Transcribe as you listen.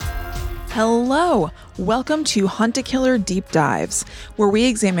Hello! Welcome to Hunt-A-Killer Deep Dives, where we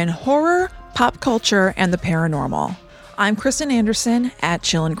examine horror, pop culture, and the paranormal. I'm Kristen Anderson at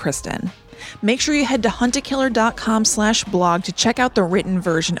Chillin' Kristen. Make sure you head to huntakiller.com/blog to check out the written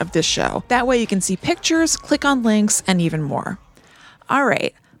version of this show. That way you can see pictures, click on links, and even more. All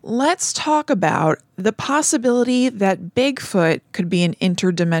right, let's talk about the possibility that Bigfoot could be an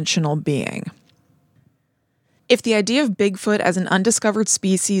interdimensional being. If the idea of Bigfoot as an undiscovered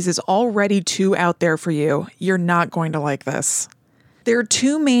species is already too out there for you, you're not going to like this. There are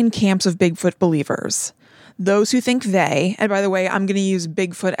two main camps of Bigfoot believers. Those who think they, and by the way, I'm going to use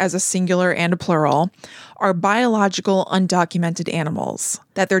Bigfoot as a singular and a plural, are biological, undocumented animals.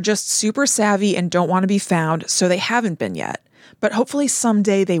 That they're just super savvy and don't want to be found, so they haven't been yet. But hopefully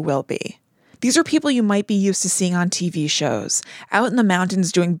someday they will be. These are people you might be used to seeing on TV shows, out in the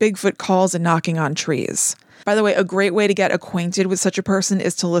mountains doing Bigfoot calls and knocking on trees. By the way, a great way to get acquainted with such a person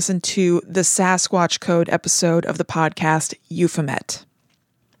is to listen to the Sasquatch Code episode of the podcast Euphemet.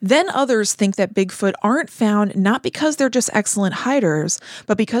 Then others think that Bigfoot aren't found not because they're just excellent hiders,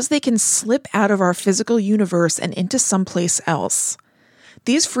 but because they can slip out of our physical universe and into someplace else.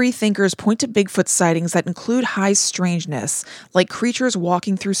 These free thinkers point to Bigfoot sightings that include high strangeness, like creatures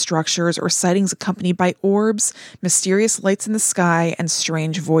walking through structures or sightings accompanied by orbs, mysterious lights in the sky, and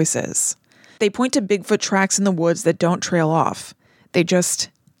strange voices. They point to Bigfoot tracks in the woods that don't trail off. They just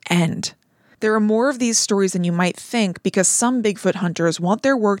end. There are more of these stories than you might think because some Bigfoot hunters want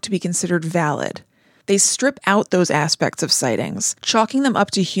their work to be considered valid. They strip out those aspects of sightings, chalking them up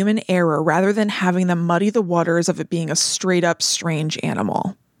to human error rather than having them muddy the waters of it being a straight-up strange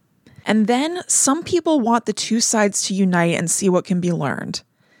animal. And then some people want the two sides to unite and see what can be learned.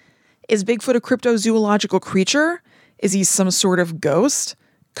 Is Bigfoot a cryptozoological creature? Is he some sort of ghost?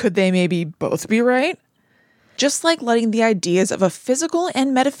 Could they maybe both be right? Just like letting the ideas of a physical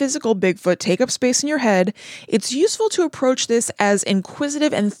and metaphysical Bigfoot take up space in your head, it's useful to approach this as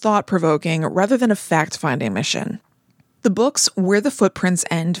inquisitive and thought-provoking rather than a fact-finding mission. The books Where the Footprints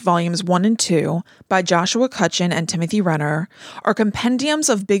End, Volumes 1 and 2, by Joshua Cutchin and Timothy Renner, are compendiums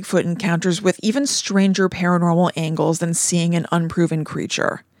of Bigfoot encounters with even stranger paranormal angles than seeing an unproven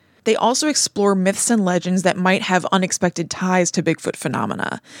creature. They also explore myths and legends that might have unexpected ties to Bigfoot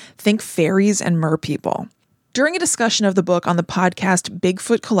phenomena. Think fairies and merpeople. During a discussion of the book on the podcast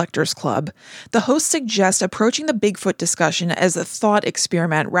Bigfoot Collectors Club, the hosts suggest approaching the Bigfoot discussion as a thought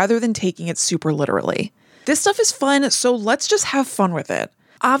experiment rather than taking it super literally. This stuff is fun, so let's just have fun with it.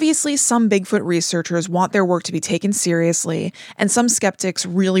 Obviously, some Bigfoot researchers want their work to be taken seriously, and some skeptics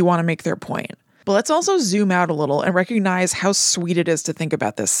really want to make their point. But let's also zoom out a little and recognize how sweet it is to think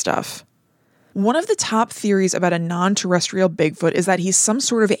about this stuff. One of the top theories about a non-terrestrial Bigfoot is that he's some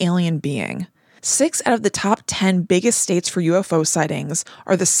sort of alien being. 6 out of the top 10 biggest states for UFO sightings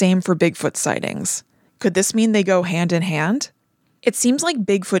are the same for Bigfoot sightings. Could this mean they go hand in hand? It seems like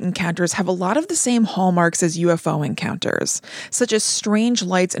Bigfoot encounters have a lot of the same hallmarks as UFO encounters, such as strange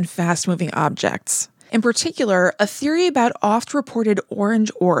lights and fast-moving objects. In particular, a theory about oft-reported orange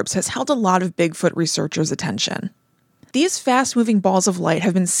orbs has held a lot of Bigfoot researchers' attention. These fast-moving balls of light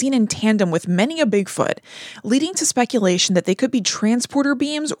have been seen in tandem with many a Bigfoot, leading to speculation that they could be transporter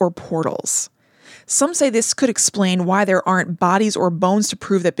beams or portals. Some say this could explain why there aren't bodies or bones to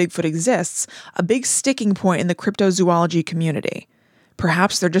prove that Bigfoot exists, a big sticking point in the cryptozoology community.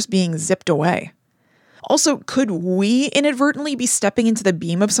 Perhaps they're just being zipped away. Also, could we inadvertently be stepping into the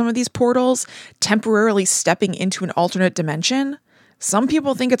beam of some of these portals, temporarily stepping into an alternate dimension? Some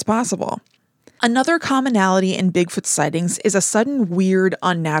people think it's possible. Another commonality in Bigfoot sightings is a sudden weird,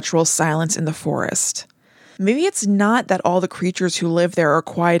 unnatural silence in the forest. Maybe it's not that all the creatures who live there are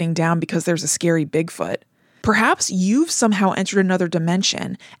quieting down because there's a scary Bigfoot. Perhaps you've somehow entered another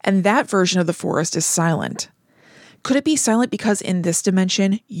dimension, and that version of the forest is silent. Could it be silent because in this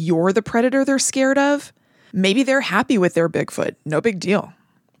dimension, you're the predator they're scared of? Maybe they're happy with their Bigfoot. No big deal.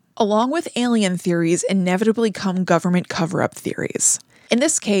 Along with alien theories inevitably come government cover-up theories. In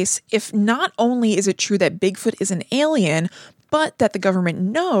this case, if not only is it true that Bigfoot is an alien, but that the government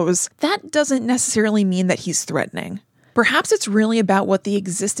knows, that doesn't necessarily mean that he's threatening. Perhaps it's really about what the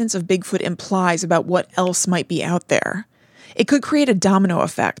existence of Bigfoot implies about what else might be out there. It could create a domino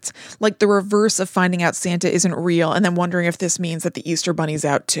effect, like the reverse of finding out Santa isn't real and then wondering if this means that the Easter Bunny's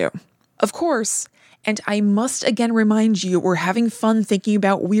out too. Of course, and I must again remind you we're having fun thinking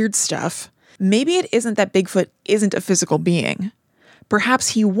about weird stuff, maybe it isn't that Bigfoot isn't a physical being. Perhaps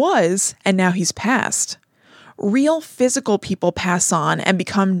he was, and now he's passed. Real physical people pass on and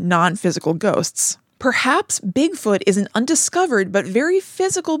become non-physical ghosts. Perhaps Bigfoot is an undiscovered but very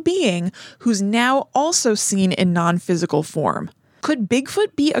physical being who's now also seen in non-physical form. Could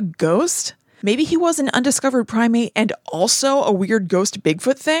Bigfoot be a ghost? Maybe he was an undiscovered primate and also a weird ghost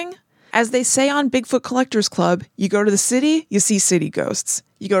Bigfoot thing? As they say on Bigfoot Collectors Club, you go to the city, you see city ghosts.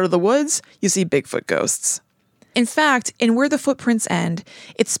 You go to the woods, you see Bigfoot ghosts. In fact, in Where the Footprints End,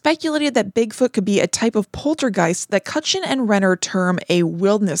 it's speculated that Bigfoot could be a type of poltergeist that Kristen and Renner term a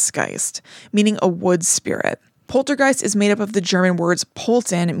Wildnisgeist, meaning a woods spirit. Poltergeist is made up of the German words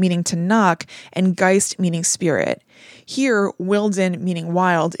Polten, meaning to knock, and Geist, meaning spirit. Here, Wilden, meaning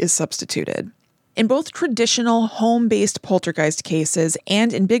wild, is substituted. In both traditional home-based poltergeist cases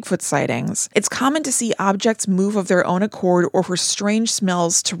and in Bigfoot sightings, it's common to see objects move of their own accord or for strange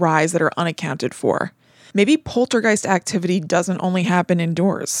smells to rise that are unaccounted for. Maybe poltergeist activity doesn't only happen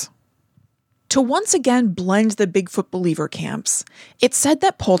indoors. To once again blend the Bigfoot believer camps, it's said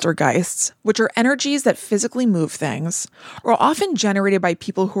that poltergeists, which are energies that physically move things, are often generated by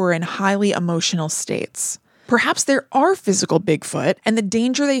people who are in highly emotional states. Perhaps there are physical Bigfoot, and the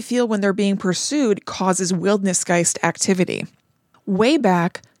danger they feel when they're being pursued causes Wildnisgeist activity. Way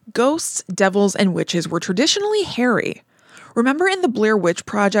back, ghosts, devils, and witches were traditionally hairy. Remember in the Blair Witch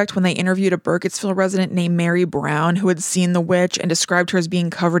Project when they interviewed a Burkittsville resident named Mary Brown who had seen the witch and described her as being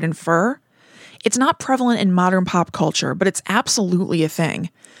covered in fur? It's not prevalent in modern pop culture, but it's absolutely a thing.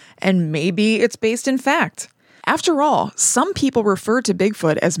 And maybe it's based in fact. After all, some people refer to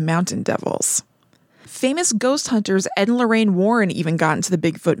Bigfoot as mountain devils. Famous ghost hunters Ed and Lorraine Warren even got into the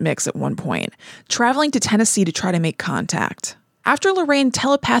Bigfoot mix at one point, traveling to Tennessee to try to make contact. After Lorraine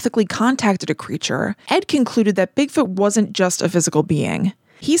telepathically contacted a creature, Ed concluded that Bigfoot wasn't just a physical being.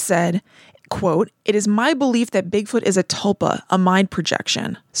 He said, quote, "It is my belief that Bigfoot is a tulpa, a mind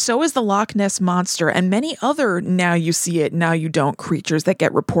projection. So is the Loch Ness Monster and many other now you see it, now you don't creatures that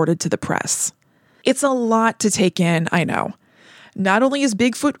get reported to the press." It's a lot to take in, I know. Not only is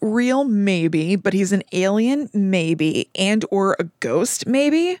Bigfoot real, maybe, but he's an alien, maybe, and or a ghost,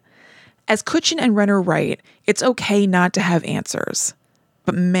 maybe? As Kristen and Renner write, it's okay not to have answers.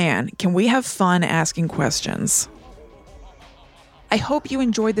 But man, can we have fun asking questions. I hope you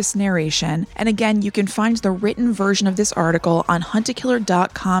enjoyed this narration, and again, you can find the written version of this article on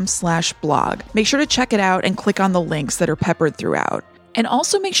huntakiller.com/blog. Make sure to check it out and click on the links that are peppered throughout. And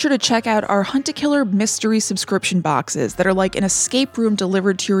also make sure to check out our Hunt a Killer mystery subscription boxes that are like an escape room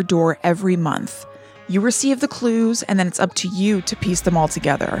delivered to your door every month. You receive the clues, and then it's up to you to piece them all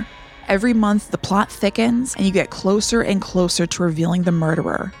together. Every month, the plot thickens, and you get closer and closer to revealing the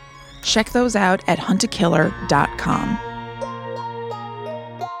murderer. Check those out at huntakiller.com.